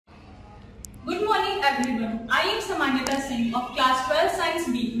everyone. I am Samanyata Singh of Class 12 Science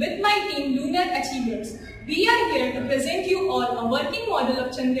B with my team Lunar Achievers. We are here to present you all a working model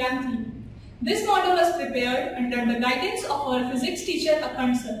of Chandrayaan 3. This model was prepared under the guidance of our physics teacher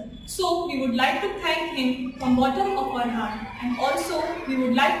Akhand sir. So we would like to thank him from bottom of our heart, and also we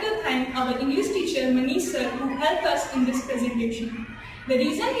would like to thank our English teacher Manish sir who helped us in this presentation. The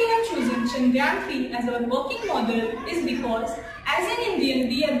reason we have chosen Chandrayaan 3 as our working model is because as an Indian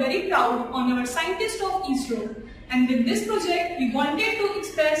we are very proud on our scientists of ISRO, and with this project we wanted to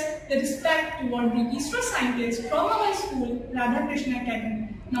express the respect toward the ISRO scientists from our school Radhakrishna Academy.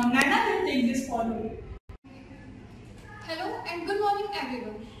 Now Nana will take this forward. Hello and good morning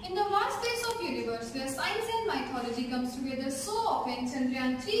everyone. In the vast space of universe where science and mythology comes together so often,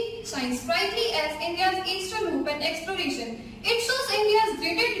 Chandrayaan 3 shines brightly as India's eastern hope and exploration. It shows India's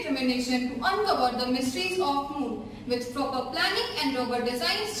greater determination to uncover the mysteries of moon. With proper planning and rover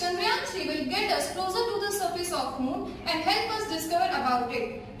designs, Chandrayaan 3 will get us closer to the surface of moon and help us discover about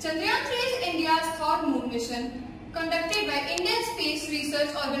it. Chandrayaan 3 is India's third moon mission conducted by Indian Space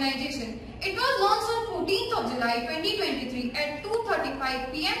Research Organization. It was launched on 14th of July 2023 at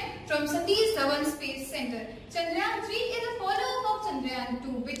 2:35 p.m. from Satish Dhawan Space Center. Chandrayaan 3 is a follow-up of Chandrayaan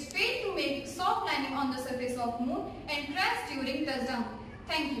 2, which failed to make soft landing on the surface of moon and crashed during touchdown.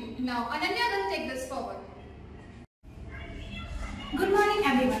 Thank you. Now Ananya will take this forward. Good morning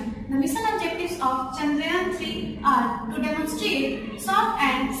everyone. The mission objectives of Chandrayaan 3 are to demonstrate soft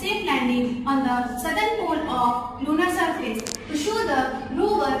and safe landing on the southern pole of lunar surface, to show the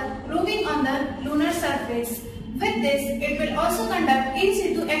rover roving on the lunar surface. With this, it will also conduct in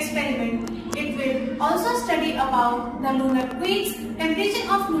situ experiment. It will also study about the lunar quakes, temperature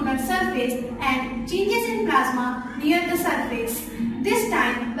of lunar surface and changes in plasma near the surface. This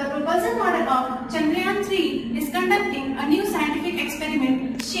time, the propulsion model of Chandrayaan 3 is conducting a new scientific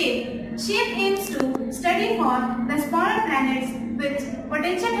experiment, SHAPE. SHAPE aims to study for the smaller planets with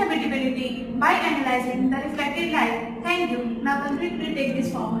potential habitability by analyzing the reflected light. Thank you. Now Manpreet will take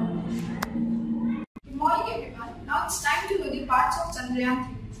this forward. Good morning everyone. Now it's time to know the parts of Chandrayaan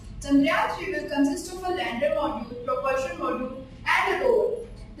 3. Chandrayaan 3 will consist of a lander module, propulsion module and a rover.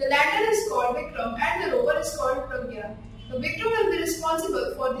 The lander is called Vikram and the rover is called Pragya. The Vikram will be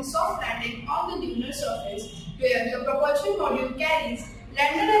responsible for the soft landing on the lunar surface, where the propulsion module carries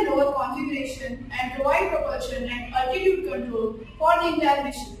lander and rover configuration and provide propulsion and altitude control for the entire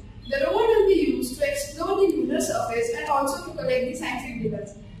mission. The rover will be used to explore the lunar surface and also to collect the scientific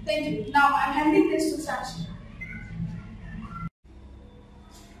data. Thank you. Now I am handing this to Sakshi.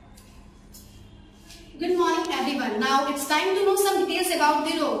 Good morning everyone. Now it's time to know some details about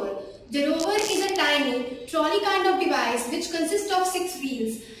the rover. The rover is a tiny trolley kind of device which consists of 6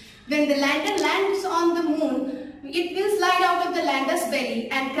 wheels. When the lander lands on the moon, it will slide out of the lander's belly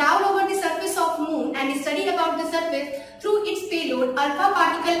and crawl over the surface of moon and study about the surface through its payload alpha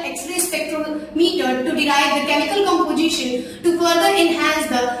particle X-ray spectrometer to derive the chemical composition to further enhance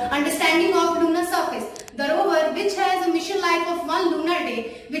the understanding of lunar surface. The rover, which has a mission life of 1 lunar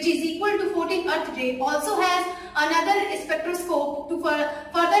day, which is equal to 14 Earth day, also has another spectroscope to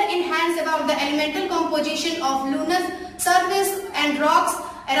further enhance about the elemental composition of lunar surface and rocks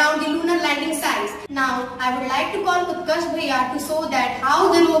around the lunar landing sites. Now, I would like to call Utkarsh Bhaiya to show that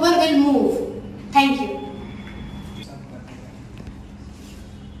how the rover will move. Thank you.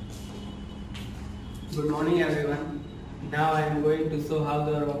 Good morning everyone. Now I am going to show how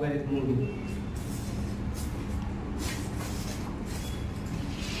the rover is moving.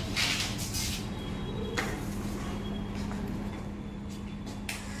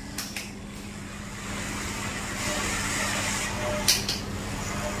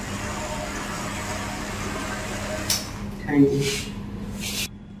 Thank you.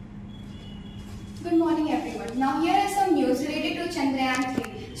 Good morning everyone. Now here is some news related to Chandrayaan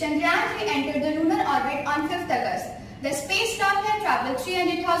 3. Chandrayaan 3 entered the lunar orbit on 5th August. The spacecraft had traveled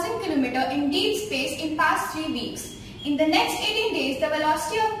 300,000 km in deep space in past 3 weeks. In the next 18 days, the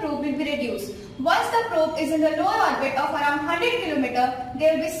velocity of probe will be reduced. Once the probe is in the lower orbit of around 100 km,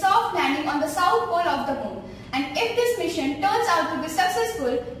 there will be soft landing on the south pole of the moon. And if this mission turns out to be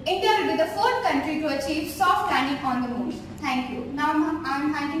successful, India will be the 4th country to achieve soft landing on the moon. Thank you. Now I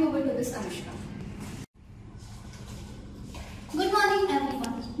am handing over to this Anushka. Good morning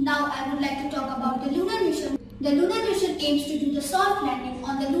everyone. Now I would like to talk about the lunar mission. The lunar mission aims to do the soft landing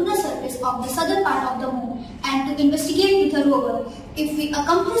on the lunar surface of the southern part of the moon and to investigate with a rover. If we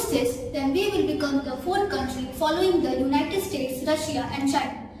accomplish this, then we will become the 4th country following the United States, Russia and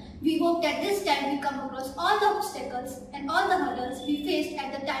China. We hope that this time we come across all the obstacles and all the hurdles we faced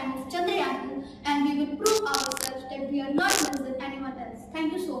at the time of Chandrayaan 2, and we will prove ourselves that we are not less than anyone else.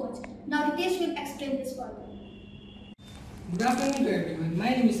 Thank you so much. Now Ritesh will explain this further. Good afternoon to everyone.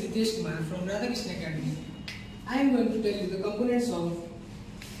 My name is Ritesh Kumar from Radhakrishna Academy. I am going to tell you the components of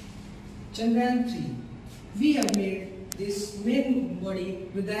Chandrayaan 3. We have made this main body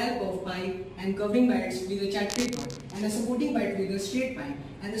with the help of pipe and covering bites with a chat paper and a supporting bite with a straight pipe,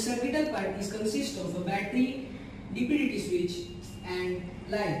 and the circuital part consists of a battery, DPDT switch and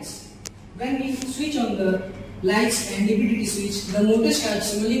lights. When we switch on the lights and DPDT switch, the motor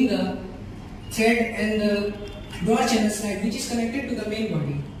starts rolling the thread and the broad channel slide which is connected to the main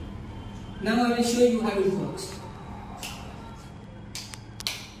body. Now I will show you how it works.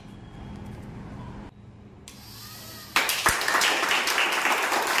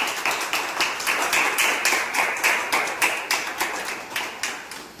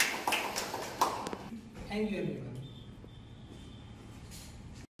 Thank you everyone.